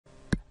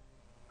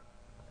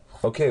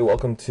Okay,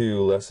 welcome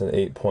to lesson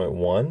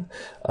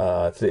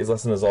 8.1. Today's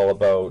lesson is all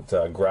about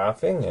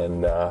graphing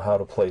and how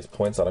to place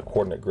points on a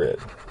coordinate grid.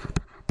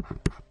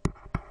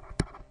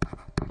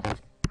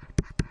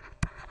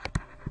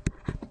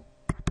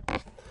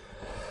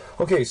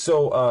 Okay,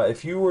 so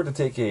if you were to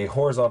take a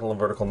horizontal and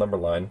vertical number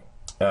line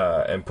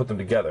and put them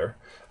together,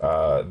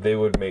 they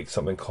would make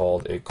something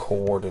called a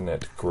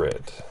coordinate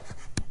grid.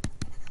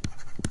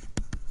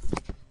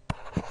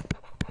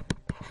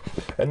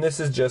 And this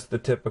is just the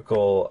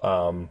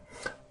typical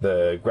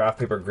the graph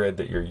paper grid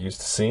that you're used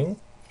to seeing.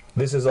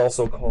 This is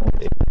also called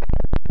a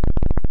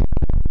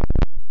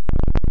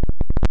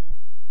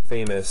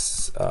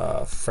famous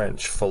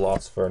French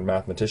philosopher and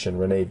mathematician,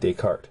 René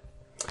Descartes.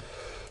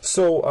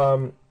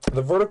 So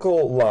the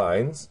vertical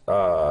lines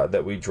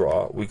that we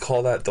draw, we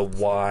call that the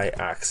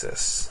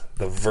y-axis.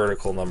 The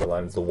vertical number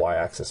line is the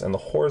y-axis, and the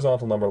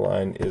horizontal number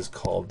line is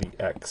called the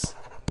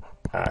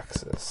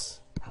x-axis.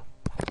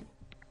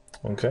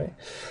 Okay,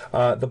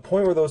 the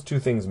point where those two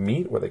things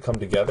meet, where they come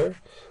together,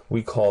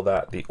 we call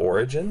that the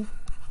origin.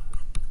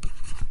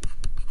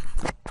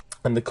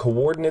 And the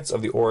coordinates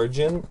of the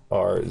origin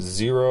are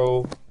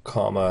 0,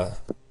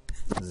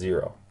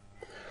 0.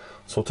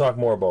 So we'll talk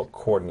more about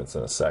coordinates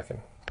in a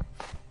second.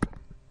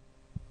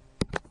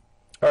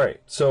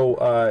 Alright, so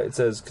it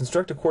says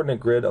construct a coordinate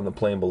grid on the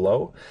plane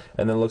below,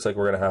 and then it looks like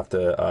we're gonna have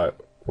to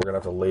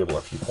label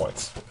a few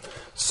points.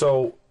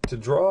 So to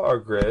draw our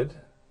grid,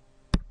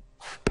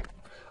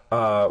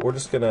 we're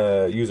just going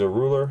to use a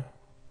ruler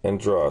and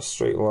draw a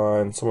straight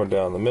line somewhere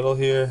down the middle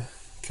here.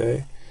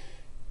 Okay,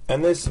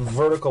 and this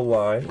vertical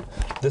line,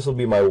 this will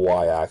be my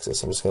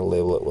y-axis. I'm just going to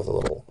label it with a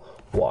little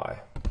y.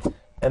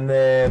 And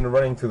then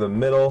running through the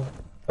middle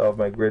of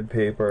my grid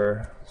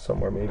paper,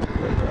 somewhere maybe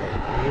right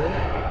down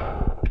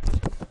here,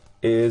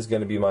 is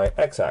going to be my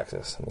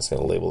x-axis. I'm just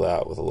going to label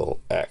that with a little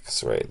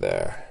x right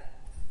there.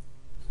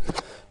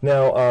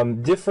 Now,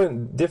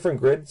 different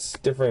grids,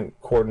 different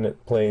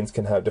coordinate planes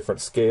can have different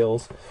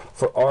scales.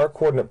 For our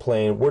coordinate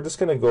plane, we're just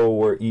going to go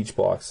where each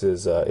box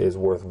is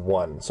worth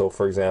 1. So,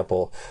 for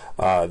example,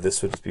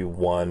 this would just be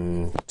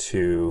 1,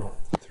 2,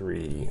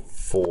 3,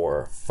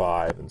 4,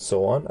 5, and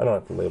so on. I don't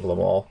have to label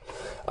them all.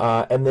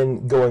 And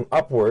then going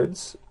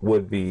upwards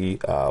would be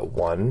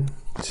 1,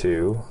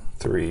 2,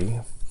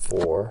 3,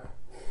 4,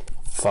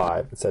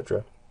 5,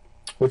 etc.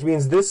 Which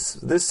means this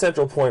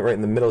central point right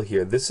in the middle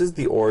here, this is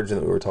the origin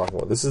that we were talking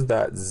about. This is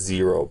that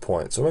 0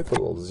 point. So I might put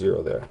a little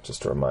 0 there,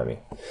 just to remind me.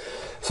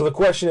 So the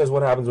question is,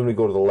 what happens when we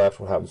go to the left?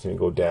 What happens when we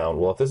go down?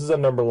 Well, if this is a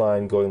number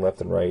line going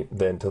left and right,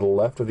 then to the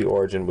left of the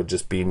origin would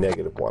just be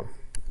 -1,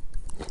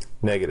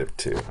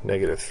 -2,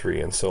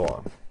 -3, and so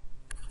on.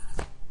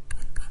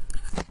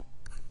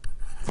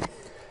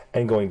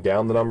 And going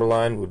down the number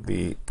line would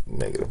be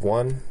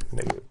 -1,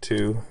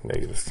 -2,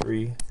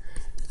 -3,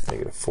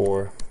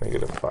 -4,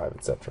 -5,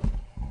 etc.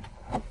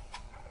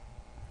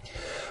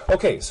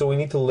 Okay, so we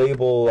need to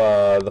label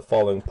the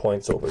following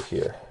points over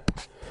here.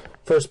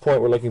 First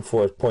point we're looking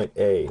for is point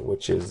A,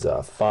 which is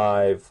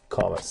 5,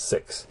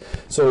 6.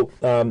 So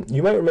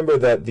you might remember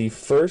that the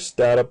first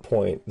data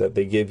point that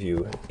they give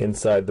you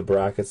inside the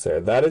brackets there,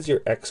 that is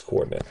your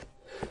x-coordinate.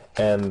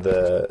 And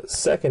the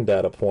second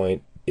data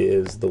point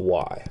is the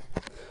y.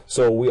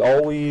 So we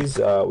always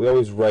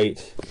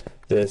write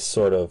this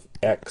sort of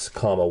x,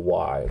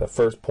 y, the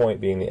first point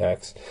being the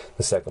x,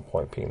 the second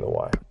point being the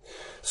y.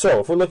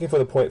 So if we're looking for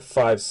the point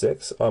 5,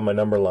 6 on my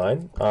number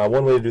line,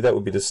 one way to do that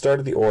would be to start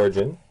at the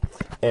origin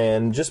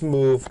and just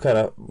move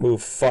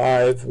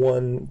 5,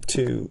 1,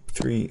 2,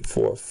 3,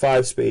 4,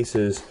 5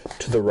 spaces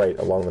to the right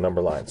along the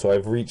number line. So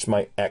I've reached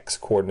my x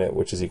coordinate,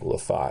 which is equal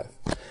to 5.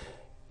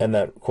 And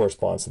that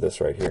corresponds to this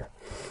right here.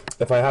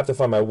 If I have to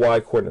find my y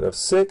coordinate of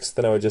 6,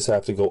 then I would just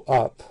have to go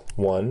up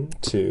 1,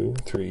 2,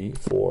 3,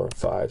 4,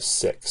 5,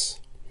 6.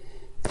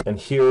 And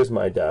here's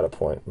my data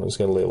point. I'm just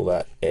going to label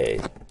that A.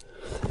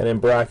 And in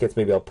brackets,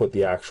 maybe I'll put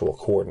the actual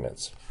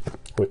coordinates,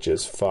 which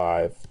is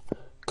 5,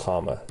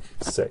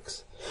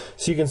 6.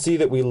 So you can see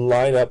that we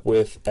line up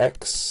with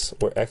x,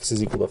 where x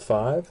is equal to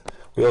 5.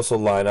 We also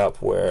line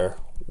up where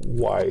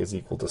y is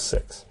equal to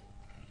 6.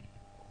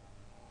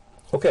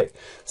 Okay,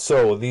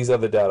 so these are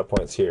the data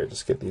points here.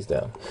 Just get these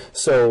down.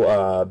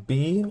 So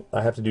B,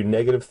 I have to do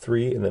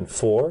 -3 and then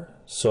 4.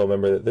 So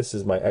remember that this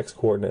is my x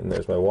coordinate and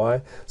there's my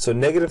y. So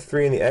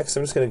 -3 in the x,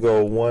 I'm just going to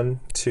go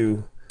 1,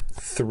 2,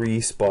 3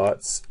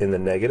 spots in the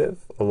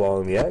negative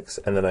along the x,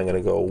 and then I'm going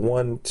to go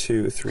 1,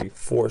 2, 3,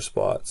 4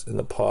 spots in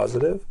the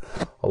positive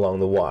along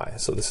the y.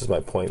 So this is my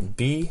point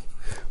B,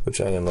 which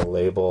I'm going to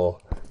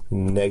label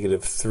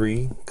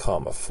 -3,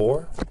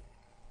 4.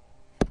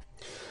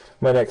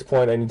 My next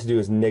point I need to do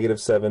is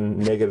 -7,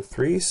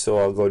 -3, so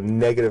I'll go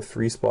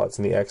 -3 spots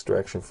in the x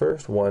direction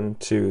first. 1,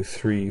 2,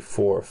 3,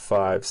 4,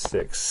 5,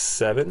 6,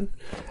 7.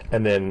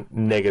 And then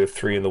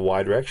 -3 in the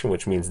y direction,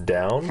 which means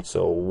down.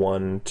 So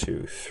 1,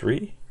 2,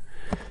 3.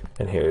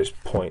 And here's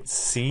point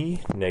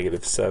C,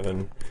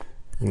 -7,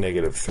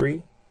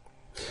 -3.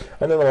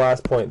 And then the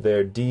last point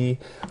there, D,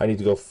 I need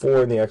to go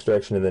 4 in the x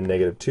direction and then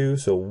 -2.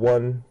 So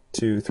 1,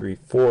 2, 3,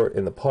 4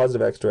 in the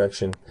positive x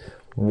direction,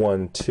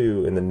 1,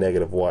 2 in the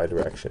negative y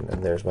direction.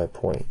 And there's my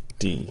point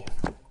D,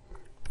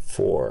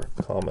 4,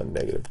 comma,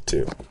 negative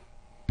 2.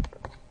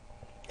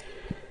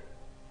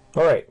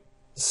 All right,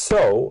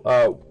 so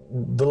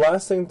the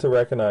last thing to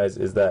recognize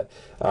is that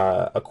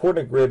a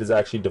coordinate grid is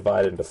actually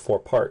divided into 4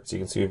 parts. You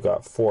can see we've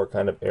got 4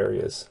 kind of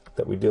areas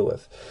that we deal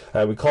with.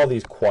 We call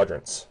these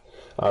quadrants.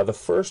 The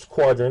first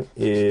quadrant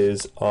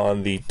is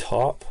on the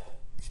top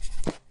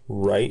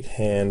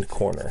right-hand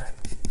corner.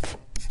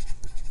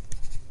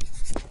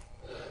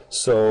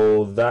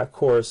 So that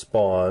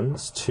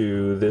corresponds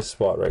to this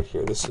spot right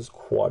here. This is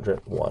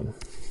quadrant 1.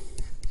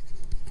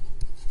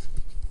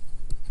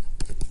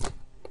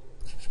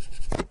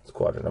 It's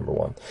quadrant number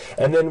 1.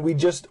 And then we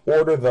just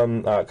order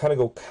them, kind of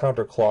go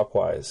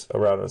counterclockwise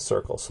around in a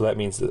circle. So that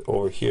means that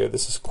over here,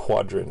 this is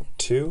quadrant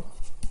 2.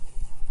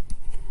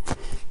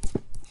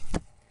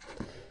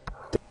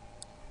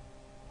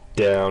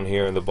 Down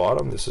here in the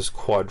bottom, this is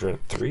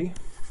quadrant 3.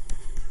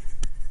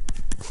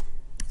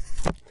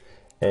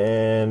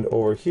 And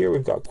over here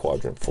we've got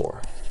quadrant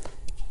 4.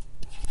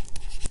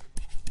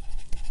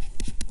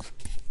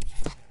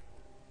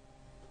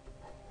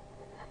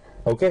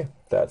 Okay,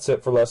 that's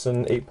it for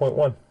lesson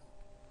 8.1.